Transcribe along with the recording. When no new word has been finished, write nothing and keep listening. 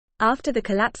After the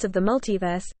collapse of the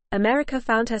multiverse, America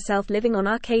found herself living on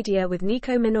Arcadia with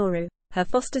Nico Minoru, her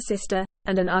foster sister,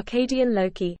 and an Arcadian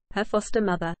Loki, her foster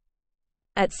mother.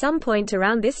 At some point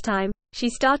around this time,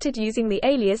 she started using the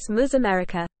alias Ms.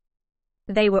 America.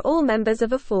 They were all members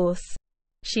of a force.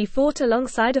 She fought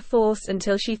alongside a force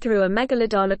until she threw a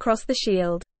megalodon across the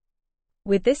shield.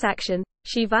 With this action,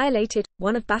 she violated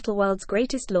one of Battleworld's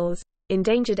greatest laws,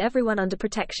 endangered everyone under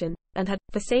protection, and had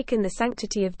forsaken the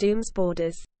sanctity of Doom's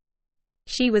borders.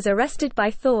 She was arrested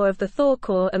by Thor of the Thor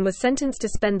Corps and was sentenced to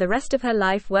spend the rest of her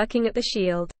life working at the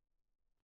shield.